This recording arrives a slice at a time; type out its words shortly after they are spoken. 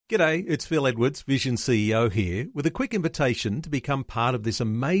G'day, it's Phil Edwards, Vision CEO here, with a quick invitation to become part of this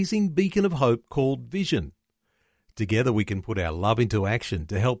amazing beacon of hope called Vision. Together we can put our love into action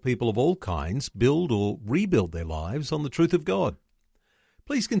to help people of all kinds build or rebuild their lives on the truth of God.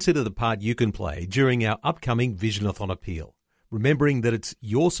 Please consider the part you can play during our upcoming Visionathon appeal, remembering that it's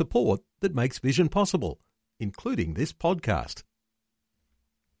your support that makes Vision possible, including this podcast.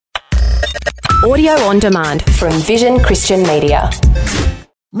 Audio on demand from Vision Christian Media.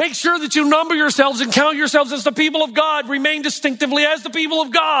 Make sure that you number yourselves and count yourselves as the people of God. Remain distinctively as the people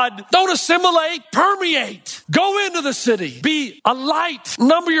of God. Don't assimilate, permeate. Go into the city. Be a light.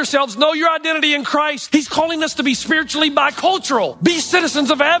 Number yourselves. Know your identity in Christ. He's calling us to be spiritually bicultural. Be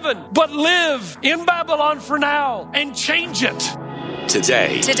citizens of heaven, but live in Babylon for now and change it.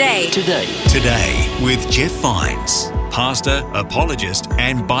 Today with Jeff Vines, pastor, apologist,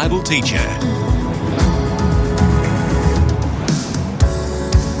 and Bible teacher.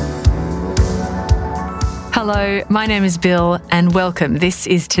 Hello, my name is Bill and welcome. This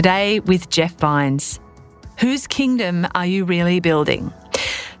is Today with Jeff Vines. Whose kingdom are you really building?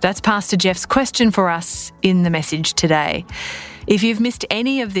 That's Pastor Jeff's question for us in the message today. If you've missed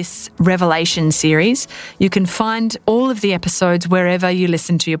any of this Revelation series, you can find all of the episodes wherever you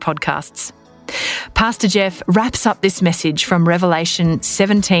listen to your podcasts. Pastor Jeff wraps up this message from Revelation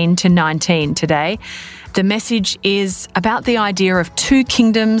 17 to 19 today. The message is about the idea of two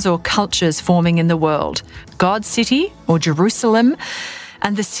kingdoms or cultures forming in the world, God's city or Jerusalem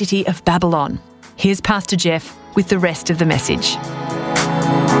and the city of Babylon. Here's Pastor Jeff with the rest of the message.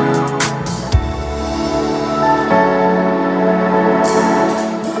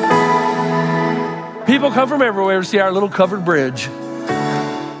 People come from everywhere to see our little covered bridge.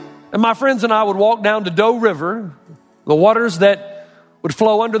 And my friends and I would walk down to Doe River, the waters that would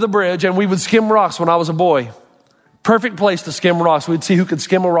flow under the bridge, and we would skim rocks when I was a boy. Perfect place to skim rocks. We'd see who could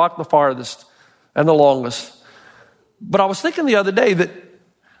skim a rock the farthest and the longest. But I was thinking the other day that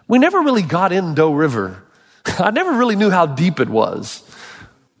we never really got in Doe River. I never really knew how deep it was.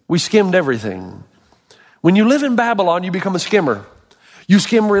 We skimmed everything. When you live in Babylon, you become a skimmer. You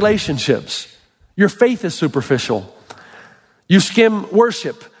skim relationships. Your faith is superficial. You skim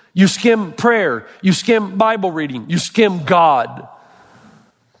worship. You skim prayer. You skim Bible reading. You skim God.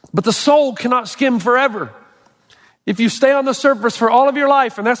 But the soul cannot skim forever. If you stay on the surface for all of your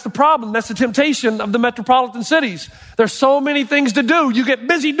life, and that's the problem, that's the temptation of the metropolitan cities. There's so many things to do. You get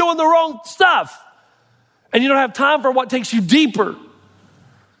busy doing the wrong stuff. And you don't have time for what takes you deeper.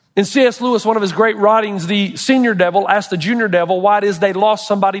 In C.S. Lewis, one of his great writings, the senior devil asked the junior devil why it is they lost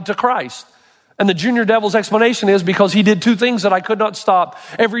somebody to Christ. And the junior devil's explanation is because he did two things that I could not stop.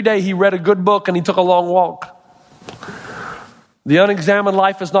 Every day he read a good book and he took a long walk. The unexamined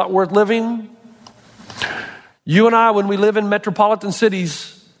life is not worth living. You and I, when we live in metropolitan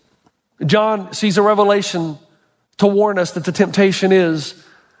cities, John sees a revelation to warn us that the temptation is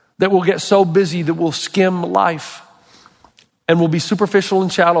that we'll get so busy that we'll skim life and we'll be superficial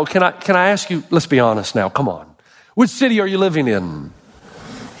and shallow. Can I ask you, let's be honest now, come on. Which city are you living in?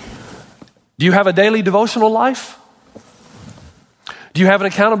 Do you have a daily devotional life? Do you have an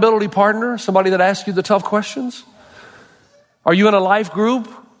accountability partner, somebody that asks you the tough questions? Are you in a life group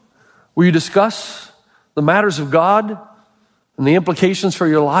where you discuss the matters of God and the implications for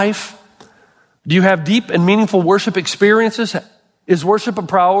your life? Do you have deep and meaningful worship experiences? Is worship a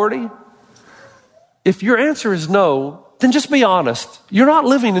priority? If your answer is no, then just be honest. You're not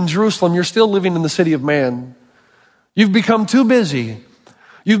living in Jerusalem. You're still living in the city of man. You've become too busy.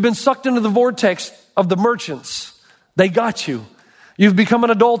 You've been sucked into the vortex of the merchants. They got you. You've become an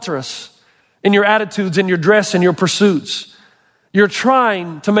adulteress in your attitudes, in your dress, in your pursuits. You're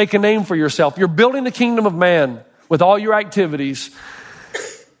trying to make a name for yourself. You're building the kingdom of man with all your activities,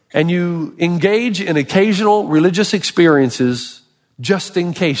 and you engage in occasional religious experiences just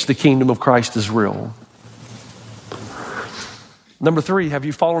in case the kingdom of Christ is real. Number 3, have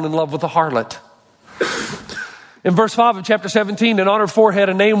you fallen in love with a harlot? In verse 5 of chapter 17, and on her forehead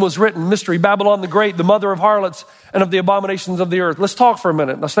a name was written, Mystery, Babylon the Great, the mother of harlots and of the abominations of the earth. Let's talk for a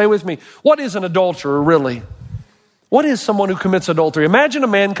minute. Now stay with me. What is an adulterer really? What is someone who commits adultery? Imagine a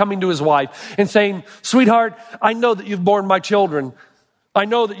man coming to his wife and saying, Sweetheart, I know that you've borne my children. I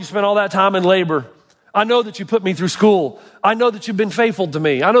know that you spent all that time in labor. I know that you put me through school. I know that you've been faithful to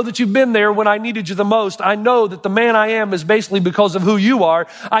me. I know that you've been there when I needed you the most. I know that the man I am is basically because of who you are.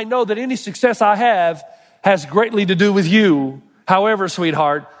 I know that any success I have has greatly to do with you. However,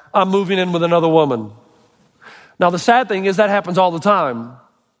 sweetheart, I'm moving in with another woman. Now, the sad thing is that happens all the time.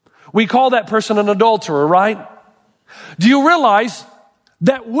 We call that person an adulterer, right? Do you realize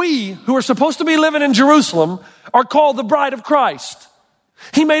that we, who are supposed to be living in Jerusalem, are called the bride of Christ?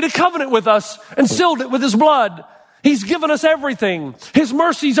 He made a covenant with us and sealed it with his blood. He's given us everything. His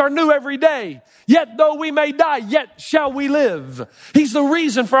mercies are new every day. Yet though we may die, yet shall we live. He's the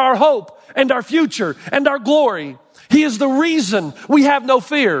reason for our hope and our future and our glory. He is the reason we have no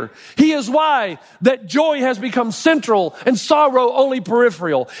fear. He is why that joy has become central and sorrow only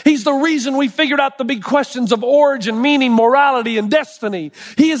peripheral. He's the reason we figured out the big questions of origin, meaning, morality, and destiny.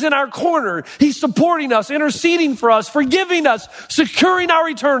 He is in our corner. He's supporting us, interceding for us, forgiving us, securing our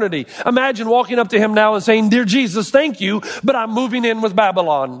eternity. Imagine walking up to him now and saying, "Dear Jesus, thank you, but I'm moving in with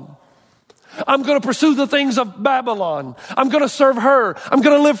Babylon. I'm going to pursue the things of Babylon. I'm going to serve her. I'm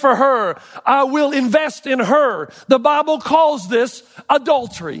going to live for her. I will invest in her." The Bible calls this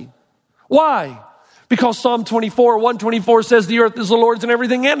adultery. Why? Because Psalm 124 says the earth is the Lord's and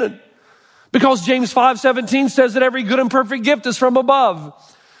everything in it. Because James 5:17 says that every good and perfect gift is from above.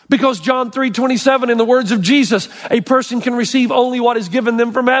 Because John 3:27, in the words of Jesus, a person can receive only what is given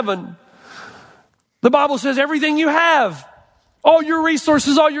them from heaven. The Bible says everything you have, all your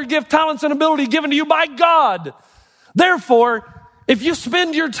resources, all your gift, talents, and ability given to you by God. Therefore, if you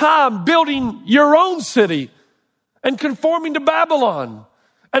spend your time building your own city and conforming to Babylon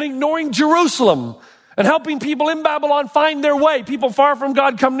and ignoring Jerusalem and helping people in Babylon find their way, people far from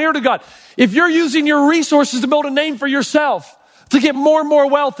God come near to God. If you're using your resources to build a name for yourself, to get more and more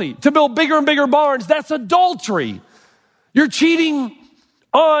wealthy, to build bigger and bigger barns, that's adultery. You're cheating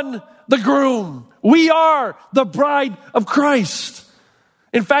on the groom. We are the bride of Christ.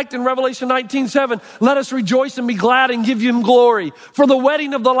 In fact, in Revelation 19:7, let us rejoice and be glad and give him glory. For the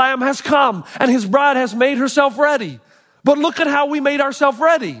wedding of the Lamb has come, and his bride has made herself ready. But look at how we made ourselves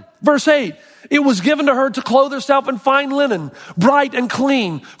ready. Verse 8, it was given to her to clothe herself in fine linen, bright and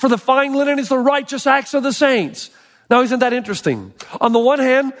clean. For the fine linen is the righteous acts of the saints. Now, isn't that interesting? On the one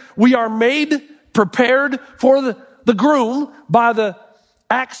hand, we are made prepared for the groom by the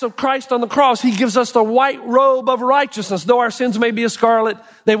acts of Christ on the cross. He gives us the white robe of righteousness. Though our sins may be as scarlet,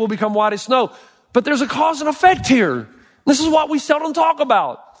 they will become white as snow. But there's a cause and effect here. This is what we seldom talk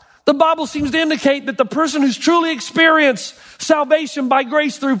about. The Bible seems to indicate that the person who's truly experienced salvation by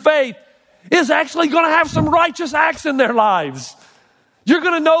grace through faith is actually going to have some righteous acts in their lives. You're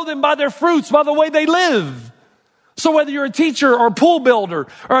going to know them by their fruits, by the way they live. So whether you're a teacher or a pool builder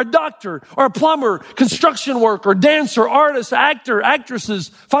or a doctor or a plumber, construction worker, dancer, artist, actor, actresses,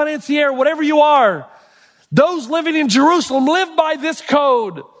 financier, whatever you are, those living in Jerusalem live by this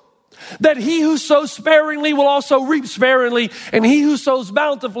code, that he who sows sparingly will also reap sparingly, and he who sows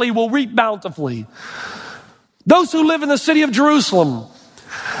bountifully will reap bountifully. Those who live in the city of Jerusalem,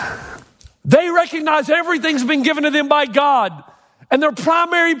 they recognize everything's been given to them by God, and their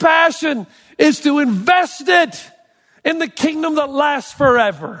primary passion is to invest it in the kingdom that lasts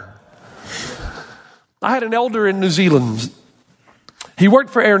forever. I had an elder in New Zealand. He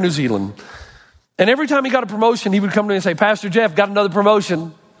worked for Air New Zealand. And every time he got a promotion, he would come to me and say, "Pastor Jeff, got another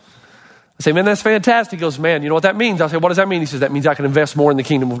promotion." I say, "Man, that's fantastic." He goes, "Man, you know what that means?" I say, "What does that mean?" He says, "That means I can invest more in the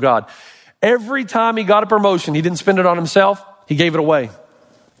kingdom of God." Every time he got a promotion, he didn't spend it on himself. He gave it away.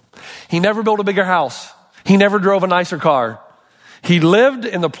 He never built a bigger house. He never drove a nicer car. He lived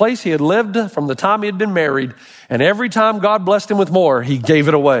in the place he had lived from the time he had been married. And every time God blessed him with more, he gave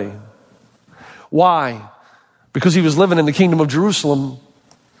it away. Why? Because he was living in the kingdom of Jerusalem.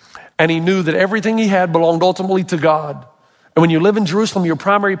 And he knew that everything he had belonged ultimately to God. And when you live in Jerusalem, your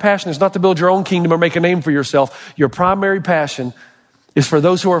primary passion is not to build your own kingdom or make a name for yourself. Your primary passion is for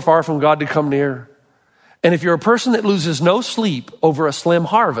those who are far from God to come near. And if you're a person that loses no sleep over a slim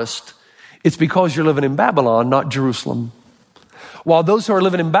harvest, it's because you're living in Babylon, not Jerusalem. While those who are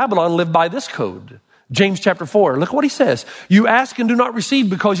living in Babylon live by this code. James chapter 4, look what he says. You ask and do not receive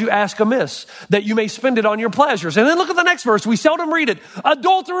because you ask amiss, that you may spend it on your pleasures. And then look at the next verse. We seldom read it.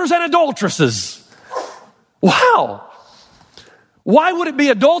 Adulterers and adulteresses. Wow. Why would it be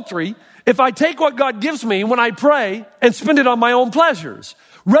adultery if I take what God gives me when I pray and spend it on my own pleasures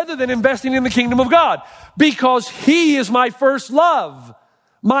rather than investing in the kingdom of God? Because he is my first love.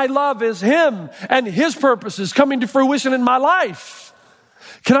 My love is him and his purposes coming to fruition in my life.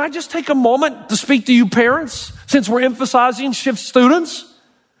 Can I just take a moment to speak to you parents, since we're emphasizing shift students?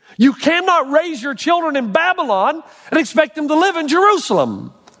 You cannot raise your children in Babylon and expect them to live in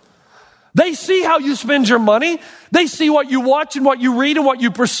Jerusalem. They see how you spend your money. They see what you watch and what you read and what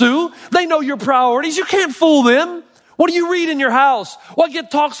you pursue. They know your priorities. You can't fool them. What do you read in your house? What get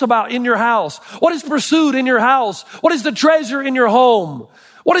talks about in your house? What is pursued in your house? What is the treasure in your home?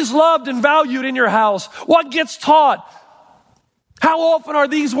 What is loved and valued in your house? What gets taught? How often are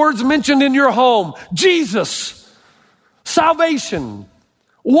these words mentioned in your home? Jesus, salvation,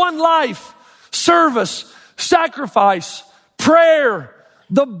 one life, service, sacrifice, prayer,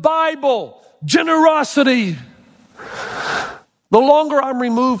 the Bible, generosity. The longer I'm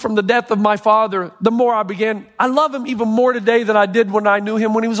removed from the death of my father, the more I love him even more today than I did when I knew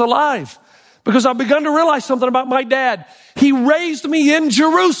him when he was alive. Because I've begun to realize something about my dad. He raised me in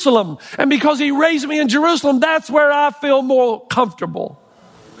Jerusalem. And because he raised me in Jerusalem, that's where I feel more comfortable.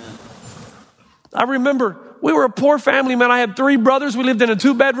 I remember we were a poor family, man. I had 3 brothers. We lived in a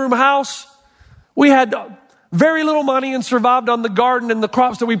 2-bedroom house. We had very little money and survived on the garden and the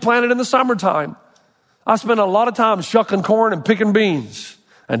crops that we planted in the summertime. I spent a lot of time shucking corn and picking beans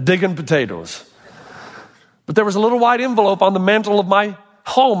and digging potatoes. But there was a little white envelope on the mantle of my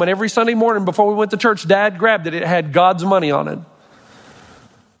home, and every Sunday morning before we went to church, Dad grabbed it. It had God's money on it.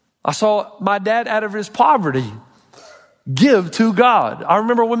 I saw my dad, out of his poverty, give to God. I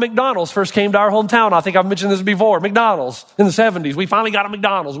remember when McDonald's first came to our hometown. I think I've mentioned this before. McDonald's in the 70s. We finally got a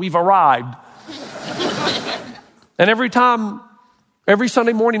McDonald's. We've arrived. And every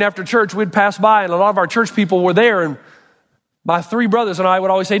Sunday morning after church, we'd pass by, and a lot of our church people were there, and my 3 brothers and I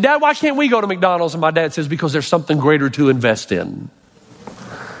would always say, Dad, why can't we go to McDonald's? And my dad says, because there's something greater to invest in.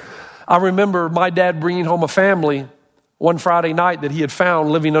 I remember my dad bringing home a family one Friday night that he had found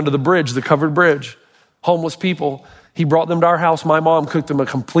living under the bridge, the covered bridge, homeless people. He brought them to our house. My mom cooked them a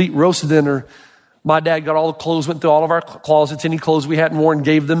complete roast dinner. My dad got all the clothes, went through all of our closets, any clothes we hadn't worn,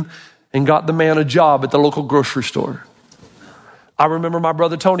 gave them, and got the man a job at the local grocery store. I remember my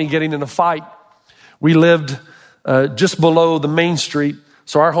brother Tony getting in a fight. We lived just below the main street.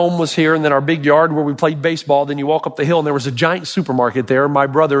 So our home was here, and then our big yard where we played baseball. Then you walk up the hill, and there was a giant supermarket there. My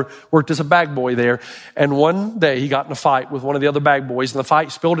brother worked as a bag boy there. And one day he got in a fight with one of the other bag boys, and the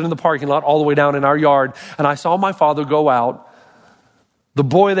fight spilled into the parking lot all the way down in our yard. And I saw my father go out, the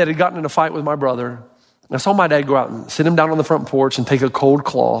boy that had gotten in a fight with my brother. I saw my dad go out and sit him down on the front porch and take a cold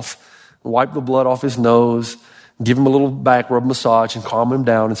cloth, and wipe the blood off his nose, give him a little back rub massage and calm him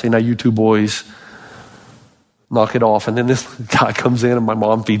down and say, now you 2 boys, knock it off. And then this guy comes in and my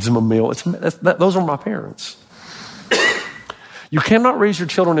mom feeds him a meal. Those are my parents. You cannot raise your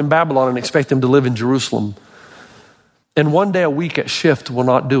children in Babylon and expect them to live in Jerusalem. And one day a week at shift will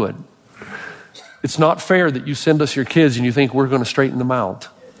not do it. It's not fair that you send us your kids and you think we're going to straighten them out.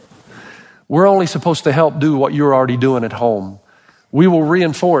 We're only supposed to help do what you're already doing at home. We will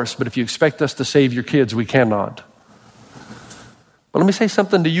reinforce, but if you expect us to save your kids, we cannot. But let me say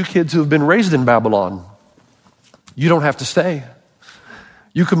something to you kids who have been raised in Babylon. You don't have to stay.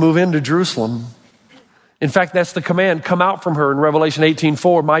 You can move into Jerusalem. In fact, that's the command. Come out from her in Revelation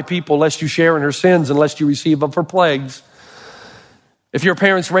 18:4. My people, lest you share in her sins and lest you receive of her plagues. If your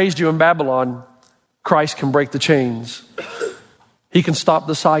parents raised you in Babylon, Christ can break the chains. He can stop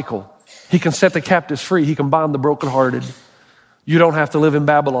the cycle. He can set the captives free. He can bind the brokenhearted. You don't have to live in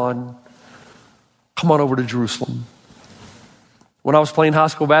Babylon. Come on over to Jerusalem. When I was playing high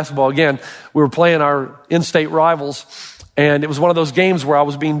school basketball, again, we were playing our in-state rivals, and it was one of those games where I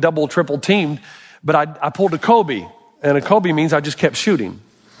was being double, triple teamed, but I pulled a Kobe, and a Kobe means I just kept shooting.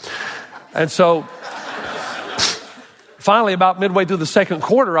 And so finally, about midway through the second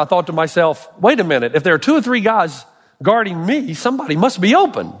quarter, I thought to myself, wait a minute, if there are 2 or 3 guys guarding me, somebody must be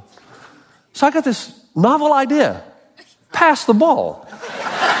open. So I got this novel idea, pass the ball.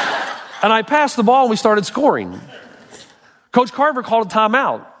 And I passed the ball and we started scoring. Coach Carver called a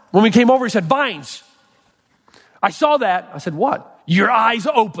timeout. When we came over, he said, Vines, I saw that. I said, what? Your eyes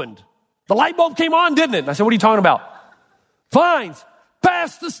opened. The light bulb came on, didn't it? And I said, what are you talking about? Vines,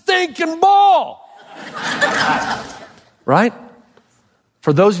 pass the stinking ball. Right?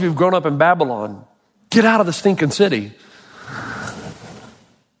 For those of you who've grown up in Babylon, get out of the stinking city.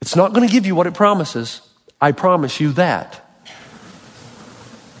 It's not going to give you what it promises. I promise you that.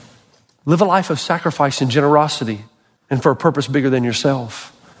 Live a life of sacrifice and generosity, and for a purpose bigger than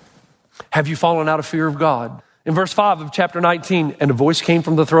yourself. Have you fallen out of fear of God? In verse 5 of chapter 19, and a voice came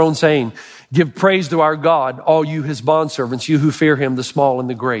from the throne saying, give praise to our God, all you his bondservants, you who fear him, the small and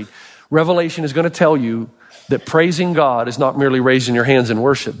the great. Revelation is going to tell you that praising God is not merely raising your hands in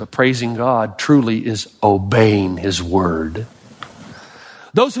worship, but praising God truly is obeying his word.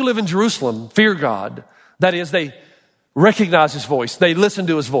 Those who live in Jerusalem fear God. That is, they recognize his voice. They listen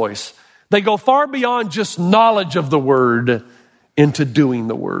to his voice. They go far beyond just knowledge of the word into doing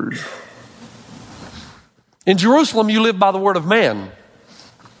the word. In Jerusalem, you live by the word of man.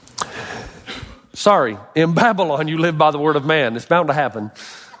 Sorry, in Babylon, you live by the word of man. It's bound to happen.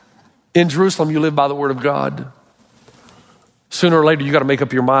 In Jerusalem, you live by the word of God. Sooner or later, you got to make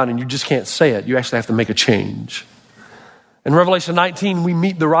up your mind, and you just can't say it. You actually have to make a change. In Revelation 19, we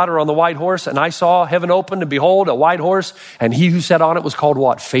meet the rider on the white horse, and I saw heaven opened, and behold, a white horse, and he who sat on it was called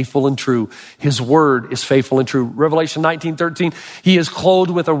what? Faithful and true. His word is faithful and true. Revelation 19:13, he is clothed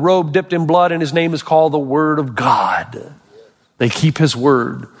with a robe dipped in blood, and his name is called the Word of God. They keep his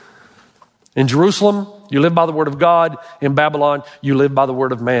word. In Jerusalem, you live by the word of God. In Babylon, you live by the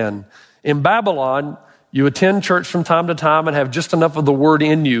word of man. In Babylon, you attend church from time to time and have just enough of the word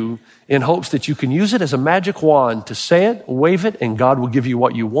in you in hopes that you can use it as a magic wand to say it, wave it, and God will give you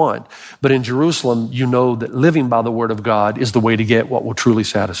what you want. But in Jerusalem, you know that living by the word of God is the way to get what will truly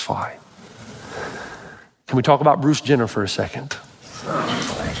satisfy. Can we talk about Bruce Jenner for a second?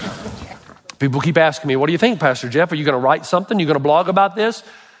 People keep asking me, what do you think, Pastor Jeff? Are you going to write something? Are you going to blog about this?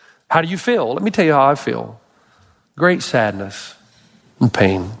 How do you feel? Let me tell you how I feel. Great sadness and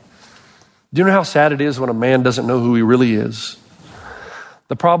pain. Do you know how sad it is when a man doesn't know who he really is?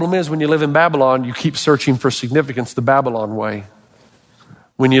 The problem is when you live in Babylon, you keep searching for significance the Babylon way.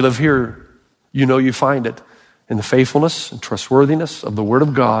 When you live here, you know you find it in the faithfulness and trustworthiness of the Word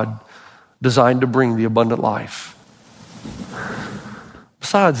of God designed to bring the abundant life.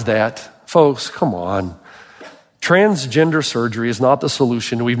 Besides that, folks, come on. Transgender surgery is not the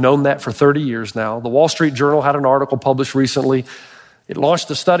solution. We've known that for 30 years now. The Wall Street Journal had an article published recently. It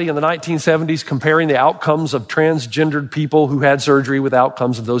launched a study in the 1970s comparing the outcomes of transgendered people who had surgery with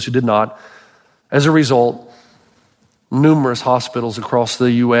outcomes of those who did not. As a result, numerous hospitals across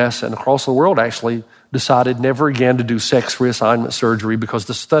the U.S. and across the world actually decided never again to do sex reassignment surgery because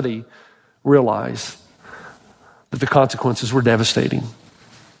the study realized that the consequences were devastating.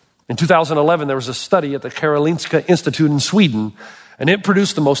 In 2011, there was a study at the Karolinska Institute in Sweden, and it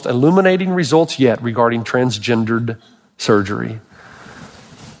produced the most illuminating results yet regarding transgendered surgery.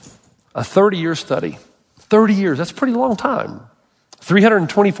 A 30-year study. 30 years, that's a pretty long time.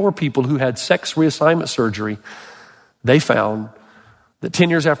 324 people who had sex reassignment surgery, they found that 10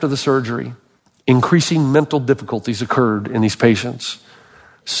 years after the surgery, increasing mental difficulties occurred in these patients.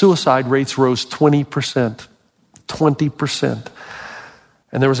 Suicide rates rose 20%. 20%.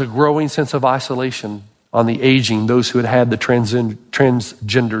 And there was a growing sense of isolation on the aging, those who had had the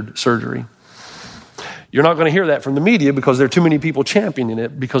transgendered surgery. You're not going to hear that from the media because there are too many people championing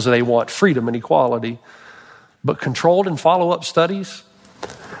it because they want freedom and equality. But controlled and follow-up studies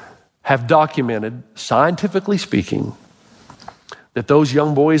have documented, scientifically speaking, that those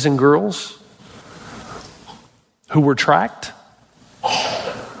young boys and girls who were tracked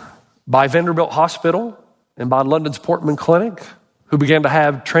by Vanderbilt Hospital and by London's Portman Clinic, who began to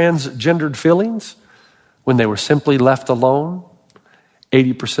have transgendered feelings when they were simply left alone,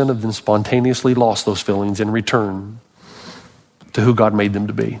 80% of them spontaneously lost those feelings and returned to who God made them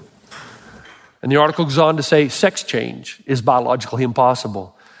to be. And the article goes on to say sex change is biologically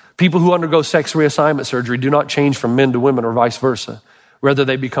impossible. People who undergo sex reassignment surgery do not change from men to women or vice versa. Rather,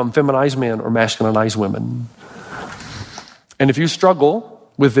 they become feminized men or masculinized women. And if you struggle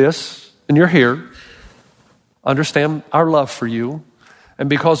with this and you're here, understand our love for you. And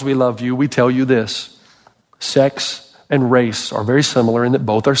because we love you, we tell you this. Sex and race are very similar in that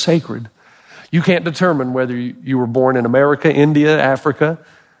both are sacred. You can't determine whether you were born in America, India, Africa.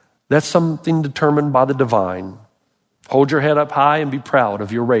 That's something determined by the divine. Hold your head up high and be proud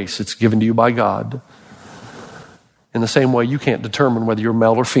of your race. It's given to you by God. In the same way, you can't determine whether you're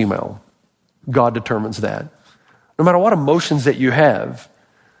male or female. God determines that. No matter what emotions that you have,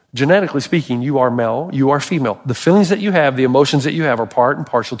 genetically speaking, you are male, you are female. The feelings that you have, the emotions that you have are part and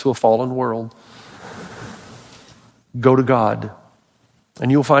parcel to a fallen world. Go to God, and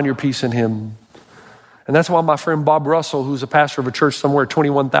you'll find your peace in Him. And that's why my friend Bob Russell, who's a pastor of a church somewhere,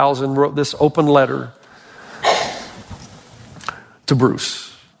 21,000, wrote this open letter to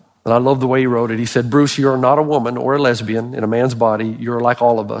Bruce. And I love the way he wrote it. He said, Bruce, you are not a woman or a lesbian in a man's body. You are like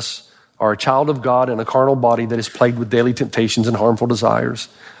all of us, are a child of God in a carnal body that is plagued with daily temptations and harmful desires.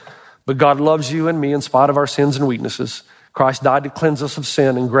 But God loves you and me in spite of our sins and weaknesses. Christ died to cleanse us of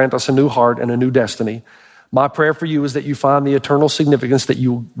sin and grant us a new heart and a new destiny. My prayer for you is that you find the eternal significance that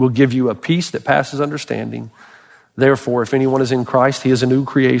you will give you a peace that passes understanding. Therefore, if anyone is in Christ, he is a new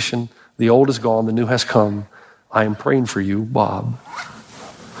creation. The old is gone, the new has come. I am praying for you, Bob.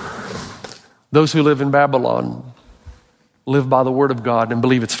 Those who live in Babylon live by the word of God and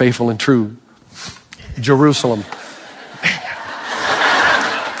believe it's faithful and true. Jerusalem.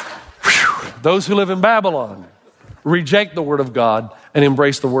 Those who live in Babylon reject the word of God and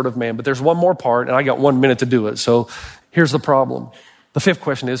embrace the word of man. But there's one more part, and I got 1 minute to do it. So here's the problem. The fifth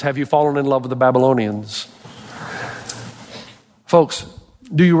question is, have you fallen in love with the Babylonians? Folks,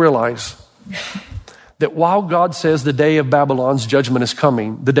 do you realize that while God says the day of Babylon's judgment is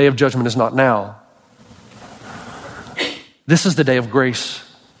coming, the day of judgment is not now? This is the day of grace.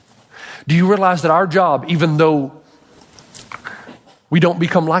 Do you realize that our job, even though we don't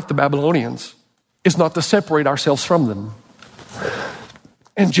become like the Babylonians, is not to separate ourselves from them?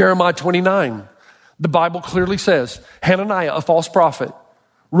 In Jeremiah 29, the Bible clearly says, Hananiah, a false prophet,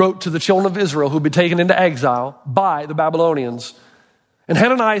 wrote to the children of Israel who'd been taken into exile by the Babylonians. And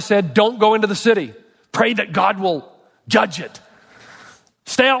Hananiah said, don't go into the city. Pray that God will judge it.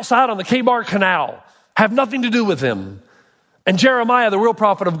 Stay outside on the Kebar Canal. Have nothing to do with them. And Jeremiah, the real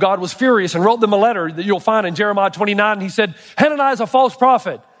prophet of God, was furious and wrote them a letter that you'll find in Jeremiah 29. He said, Hananiah is a false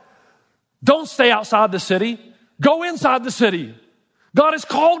prophet. Don't stay outside the city. Go inside the city. God has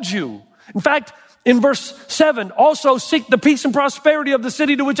called you. In fact, in verse 7, also seek the peace and prosperity of the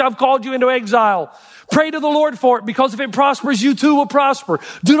city to which I've called you into exile. Pray to the Lord for it, because if it prospers, you too will prosper.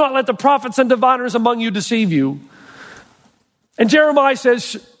 Do not let the prophets and diviners among you deceive you. And Jeremiah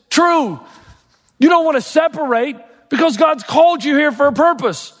says, true, you don't want to separate because God's called you here for a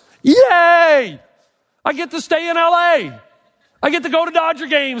purpose. Yay! I get to stay in LA. I get to go to Dodger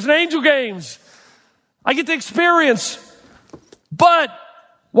games and Angel games. I get to experience. But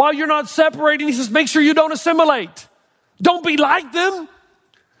while you're not separating, he says, make sure you don't assimilate. Don't be like them.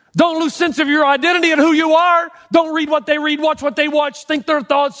 Don't lose sense of your identity and who you are. Don't read what they read, watch what they watch, think their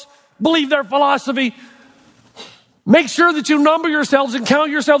thoughts, believe their philosophy. Make sure that you number yourselves and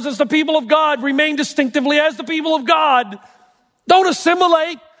count yourselves as the people of God. Remain distinctively as the people of God. Don't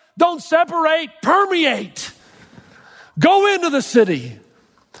assimilate. Don't separate. Permeate. Go into the city.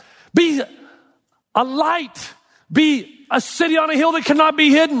 Be a light. Be a city on a hill that cannot be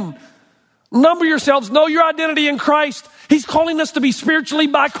hidden. Number yourselves. Know your identity in Christ. He's calling us to be spiritually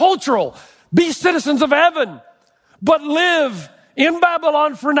bicultural. Be citizens of heaven. But live in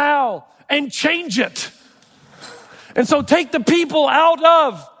Babylon for now and change it. And so take the people out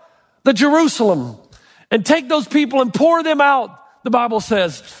of the Jerusalem and take those people and pour them out, the Bible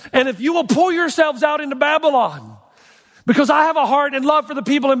says. And if you will pour yourselves out into Babylon, because I have a heart and love for the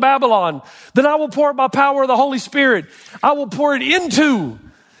people in Babylon, then I will pour it by power of the Holy Spirit. I will pour it into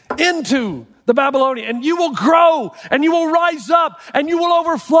the Babylonian, and you will grow and you will rise up and you will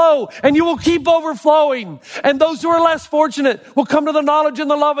overflow and you will keep overflowing. And those who are less fortunate will come to the knowledge and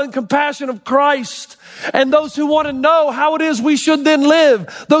the love and compassion of Christ. And those who want to know how it is we should then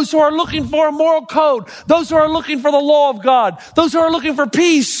live, those who are looking for a moral code, those who are looking for the law of God, those who are looking for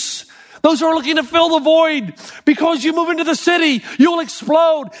peace, those who are looking to fill the void. Because you move into the city, you will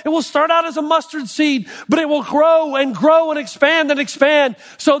explode. It will start out as a mustard seed, but it will grow and grow and expand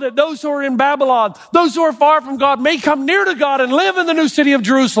so that those who are in Babylon, those who are far from God, may come near to God and live in the new city of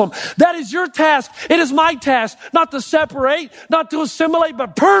Jerusalem. That is your task. It is my task, not to separate, not to assimilate,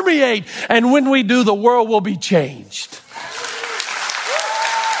 but permeate. And when we do, the world will be changed.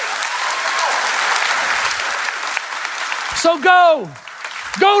 So go.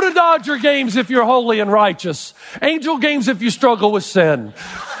 Go to Dodger games if you're holy and righteous. Angel games if you struggle with sin.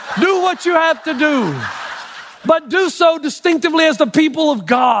 Do what you have to do. But do so distinctively as the people of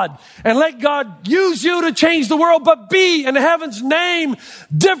God. And let God use you to change the world. But be, in heaven's name,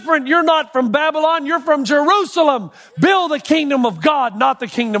 different. You're not from Babylon. You're from Jerusalem. Build the kingdom of God, not the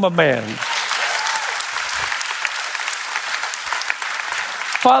kingdom of man.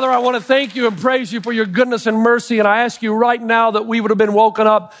 Father, I want to thank you and praise you for your goodness and mercy. And I ask you right now that we would have been woken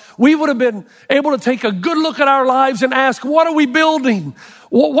up. We would have been able to take a good look at our lives and ask, what are we building?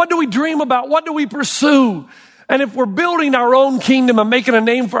 What do we dream about? What do we pursue? And if we're building our own kingdom and making a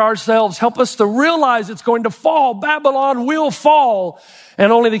name for ourselves, help us to realize it's going to fall. Babylon will fall.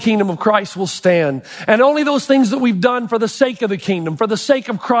 And only the kingdom of Christ will stand. And only those things that we've done for the sake of the kingdom, for the sake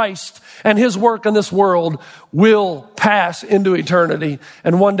of Christ and his work in this world, will pass into eternity.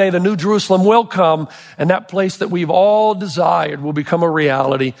 And one day the New Jerusalem will come, and that place that we've all desired will become a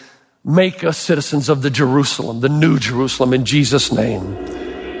reality. Make us citizens of the Jerusalem, the New Jerusalem, in Jesus' name.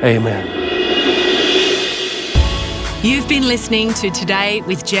 Amen. You've been listening to Today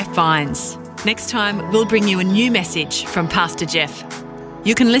with Jeff Vines. Next time, we'll bring you a new message from Pastor Jeff.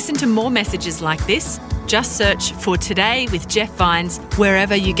 You can listen to more messages like this. Just search for Today with Jeff Vines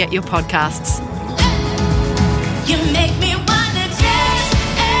wherever you get your podcasts. You make me want to dance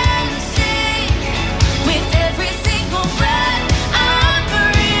and sing with every single breath I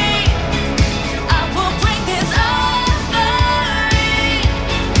breathe. I will break this offering.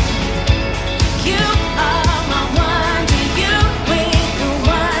 You are my wonder. You bring the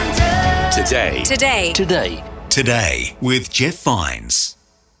wonder. Today with Jeff Vines.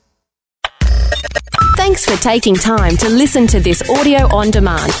 Thanks for taking time to listen to this audio on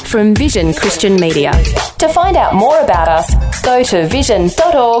demand from Vision Christian Media. To find out more about us, go to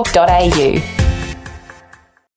vision.org.au.